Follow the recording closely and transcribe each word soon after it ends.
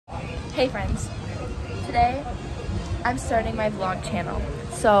Hey friends, today I'm starting my vlog channel.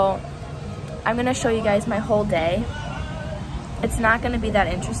 So I'm gonna show you guys my whole day. It's not gonna be that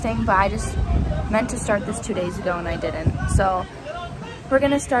interesting, but I just meant to start this 2 days ago and I didn't. So we're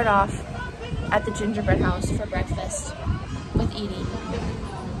gonna start off at the gingerbread house for breakfast with Edie.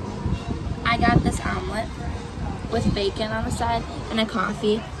 I got this omelet with bacon on the side and a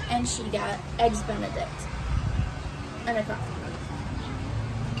coffee, and she got eggs Benedict and a coffee.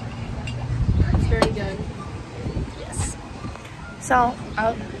 It's very good. Yes. So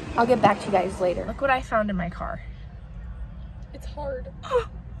I'll get back to you guys later. Look what I found in my car. It's hard. Oh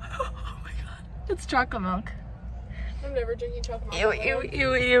my god. It's chocolate milk. I'm never drinking chocolate Ew, milk.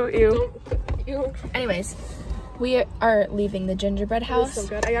 ew, ew, ew, ew. Ew. Anyways, we are leaving the gingerbread house. So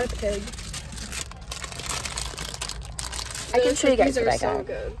good. I got a pig. I can show you guys what I got. So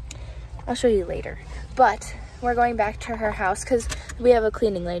good. I'll show you later. But we're going back to her house because we have a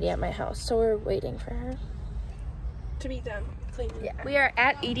cleaning lady at my house, so we're waiting for her. To be done. Clean. Yeah. We are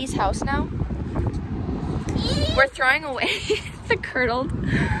at Edie's house now. We're throwing away the curdled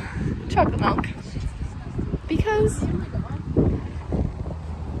chocolate milk because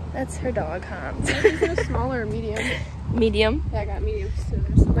that's her dog, huh? Is it a small or a medium? Medium. Yeah, I got medium. So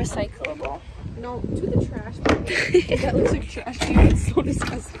Recyclable. no, to the trash. That looks like trash. It's so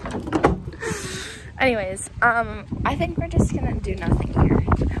disgusting. Anyways, I think we're just gonna do nothing here.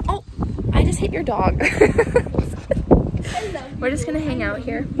 Oh, I just hit your dog. We're just gonna hang out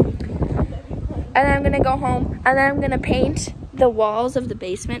here. And then I'm gonna go home, and then I'm gonna paint the walls of the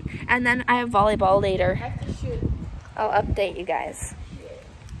basement, and then I have volleyball later. I have to shoot. I'll update you guys.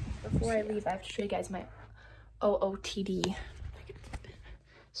 Before I leave, I have to show you guys my OOTD.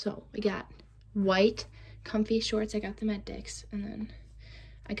 So we got white comfy shorts. I got them at Dick's, and then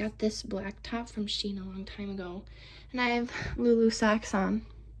I got this black top from Shein a long time ago, and I have Lulu socks on.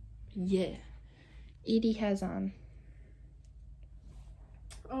 Yeah. Edie has on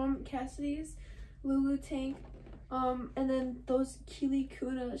Cassidy's Lulu tank, and then those Kili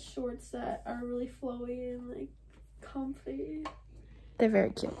Kuna shorts that are really flowy and like comfy. They're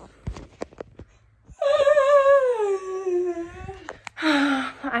very cute.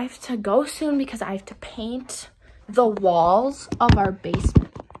 I have to go soon because I have to paint the walls of our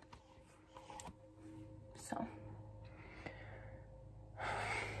basement. So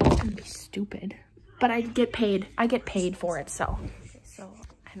it's gonna be stupid, but I get paid. I get paid for it. So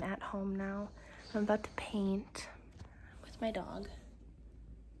I'm at home now. I'm about to paint with my dog.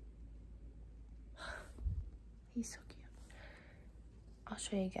 He's so cute. I'll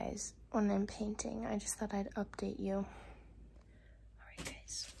show you guys when I'm painting. I just thought I'd update you. All right,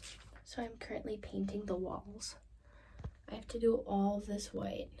 guys. So I'm currently painting the walls. I have to do all of this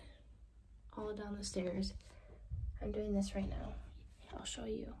white all down the stairs. I'm doing this right now. I'll show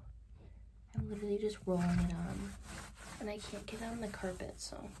you. I'm literally just rolling it on. And I can't get on the carpet,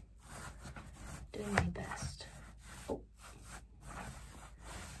 so I'm doing my best. Oh.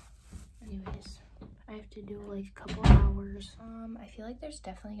 Anyways, I have to do like a couple hours. I feel like there's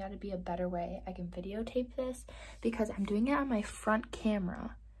definitely got to be a better way I can videotape this because I'm doing it on my front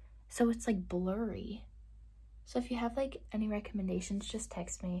camera, so it's like blurry. So if you have like any recommendations, just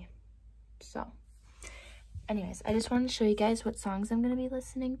text me. So anyways, I just wanted to show you guys what songs I'm going to be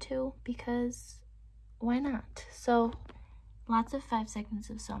listening to because why not? So lots of 5 Seconds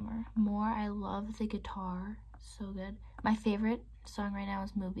of Summer. More, I love the guitar. So good. My favorite song right now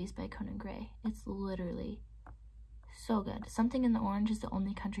is Movies by Conan Gray. It's literally so good. Something in the Orange is the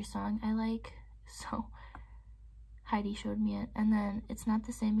only country song I like. So Heidi showed me it. And then It's Not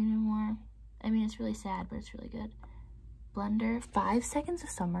the Same Anymore. I mean, it's really sad, but it's really good. Blender. 5 Seconds of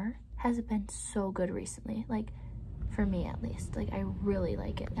Summer has been so good recently. Like, for me at least. Like, I really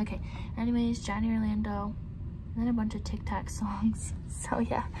like it. Okay. Anyways, Johnny Orlando. And then a bunch of TikTok songs. So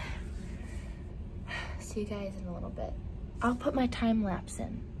yeah. See you guys in a little bit. I'll put my time lapse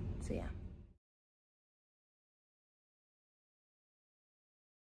in. So yeah.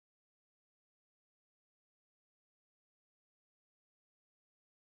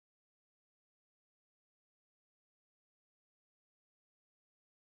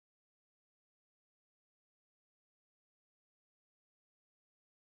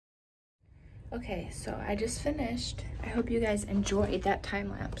 Okay, so I just finished. I hope you guys enjoyed that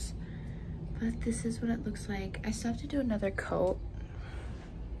time lapse. But this is what it looks like. I still have to do another coat,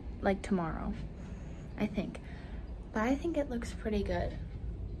 like tomorrow, I think. But I think it looks pretty good.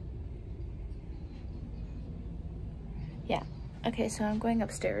 Yeah. Okay, so I'm going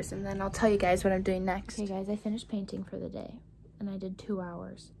upstairs and then I'll tell you guys what I'm doing next. Okay guys, I finished painting for the day and I did 2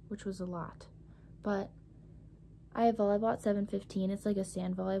 hours, which was a lot. But I have volleyball at 7:15. It's like a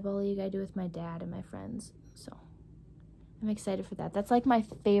sand volleyball league I do with my dad and my friends. So I'm excited for that. That's like my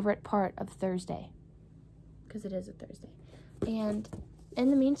favorite part of Thursday, because it is a Thursday. And in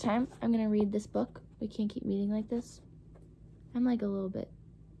the meantime, I'm going to read this book. We Can't Keep Meeting Like This. I'm like a little bit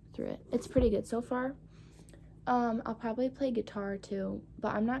through it. It's pretty good so far. I'll probably play guitar too,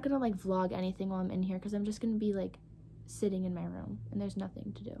 but I'm not going to like vlog anything while I'm in here because I'm just going to be like sitting in my room and there's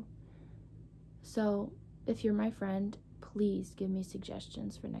nothing to do. So if you're my friend, please give me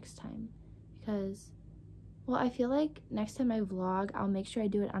suggestions for next time, because, well, I feel like next time I vlog, I'll make sure I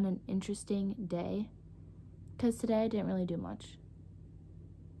do it on an interesting day, because today I didn't really do much.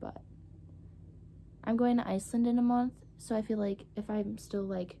 But I'm going to Iceland in a month, so I feel like if I'm still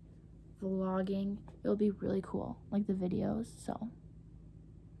like vlogging, it'll be really cool, like the videos. So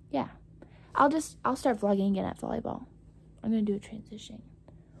yeah, I'll start vlogging again at volleyball. I'm gonna do a transition.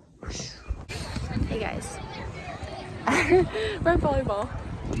 Hey guys, we're at volleyball.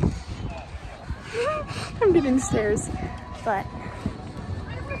 I'm getting stairs, but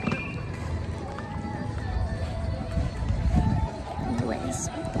anyways,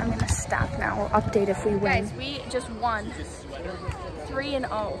 I'm gonna stop now. We'll update if we win. Guys, we just won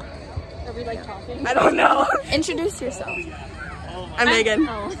 3-0. Are we like talking? I don't know. Introduce yourself. I'm Megan.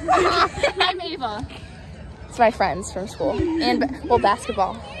 I'm Ava. It's my friends from school and well,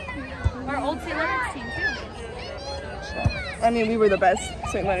 basketball. Our old St. Leonard's team too. I mean, we were the best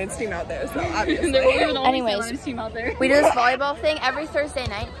St. Leonard's team out there, so obviously. Anyways, team out there. we do this volleyball thing every Thursday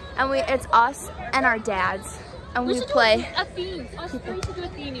night, and it's us and our dads, and we play a theme. Us three should do a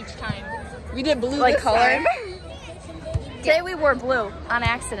theme each time. We did blue like this color. time. Today we wore blue on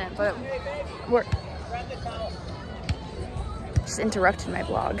accident, but we're just interrupted my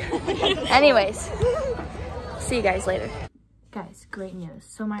vlog. Anyways, see you guys later. Guys, great news.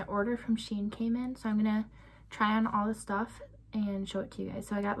 So my order from Shein came in, so I'm gonna try on all the stuff and show it to you guys.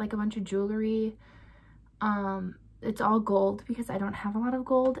 So I got like a bunch of jewelry. It's all gold because I don't have a lot of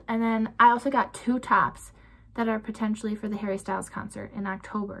gold. And then I also got 2 tops that are potentially for the Harry Styles concert in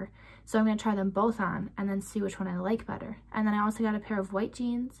October. So I'm gonna try them both on and then see which one I like better. And then I also got a pair of white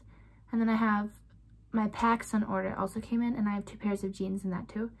jeans. And then I have my pacsun order also came in, and I have 2 pairs of jeans in that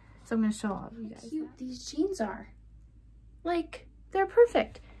too. So I'm gonna show all of you guys. How cute these jeans are. Like, they're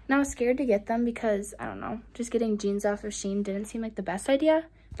perfect. And I was scared to get them because, I don't know, just getting jeans off of Shein didn't seem like the best idea,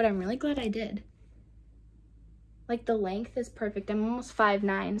 but I'm really glad I did. Like, the length is perfect. I'm almost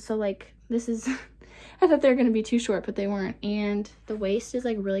 5'9", so like, this is, I thought they were gonna be too short, but they weren't. And the waist is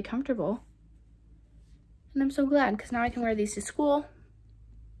like really comfortable. And I'm so glad, because now I can wear these to school.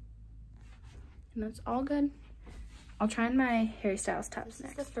 And that's all good. I'll try on my Harry Styles tops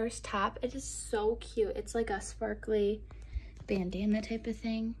next. This is the first top. It is so cute. It's like a sparkly bandana type of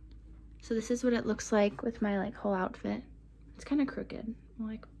thing. So this is what it looks like with my like whole outfit. It's kind of crooked. I'll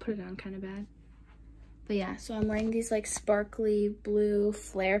like put it on kind of bad. But yeah, so I'm wearing these like sparkly blue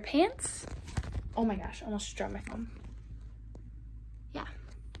flare pants. Oh my gosh, I almost dropped my phone. Yeah,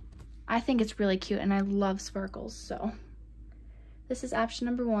 I think it's really cute and I love sparkles. So this is option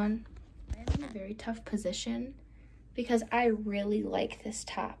number 1. I'm in a very tough position because I really like this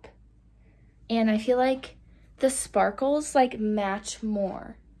top. And I feel like the sparkles like match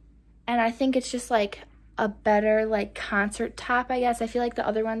more. And I think it's just like a better like concert top, I guess. I feel like the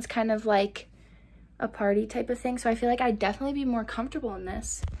other one's kind of like a party type of thing. So I feel like I'd definitely be more comfortable in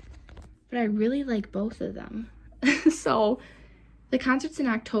this. But I really like both of them. So the concert's in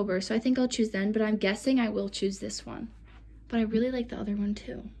October, so I think I'll choose then. But I'm guessing I will choose this one. But I really like the other one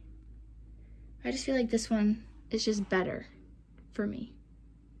too. I just feel like this one is just better for me.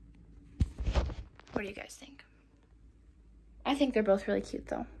 What do you guys think? I think they're both really cute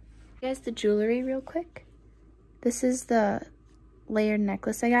though. You guys, the jewelry real quick. This is the layered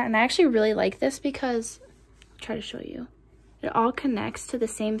necklace I got, and I actually really like this because, I'll try to show you. It all connects to the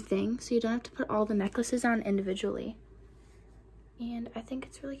same thing, so you don't have to put all the necklaces on individually. And I think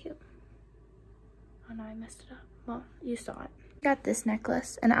it's really cute. Oh no, I messed it up. Well, you saw it. Got this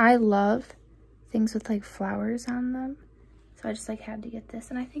necklace, and I love things with like flowers on them. So I just like had to get this,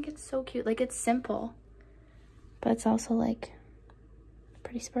 and I think it's so cute. Like, it's simple, but it's also like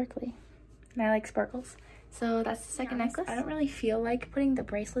pretty sparkly. And I like sparkles. So that's the second necklace. I don't really feel like putting the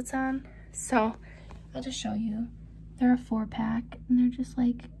bracelets on, so I'll just show you. They're a 4-pack, and they're just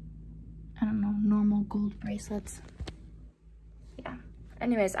like, I don't know, normal gold bracelets. Yeah.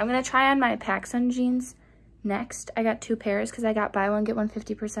 Anyways, I'm gonna try on my pacsun jeans next. I got 2 pairs because I got buy one, get one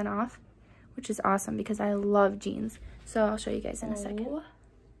 50% off, which is awesome because I love jeans. So I'll show you guys in a second.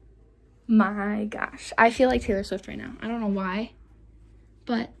 My gosh. I feel like Taylor Swift right now. I don't know why,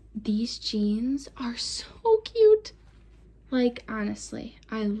 but these jeans are so cute. Like, honestly,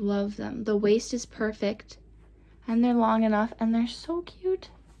 I love them. The waist is perfect, and they're long enough, and they're so cute.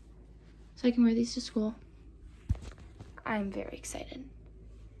 So I can wear these to school. I'm very excited.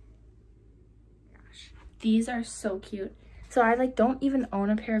 Gosh, these are so cute. So I like don't even own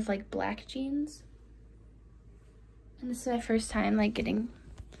a pair of like black jeans. And this is my first time like getting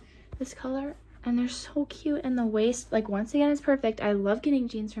this color, and they're so cute, and the waist, like, once again, is perfect. I love getting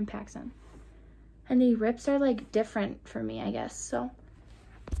jeans from Pacsun. And the rips are like different for me, I guess. So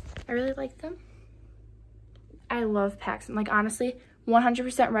I really like them. I love Pacsun. Like, honestly,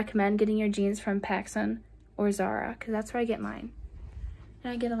 100% recommend getting your jeans from Pacsun or Zara, because that's where I get mine.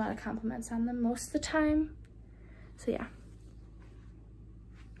 And I get a lot of compliments on them most of the time. So yeah.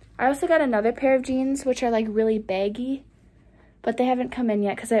 I also got another pair of jeans, which are like really baggy, but they haven't come in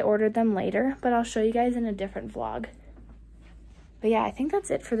yet because I ordered them later, but I'll show you guys in a different vlog. But yeah, I think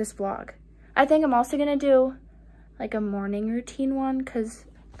that's it for this vlog. I think I'm also gonna do like a morning routine one because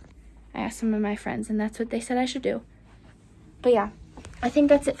I asked some of my friends and that's what they said I should do. But yeah, I think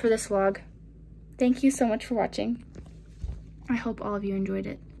that's it for this vlog. Thank you so much for watching. I hope all of you enjoyed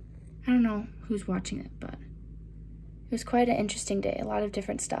it. I don't know who's watching it, but it was quite an interesting day. A lot of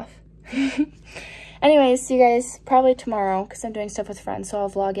different stuff. Anyways, see you guys probably tomorrow because I'm doing stuff with friends, so I'll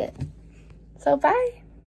vlog it. So bye.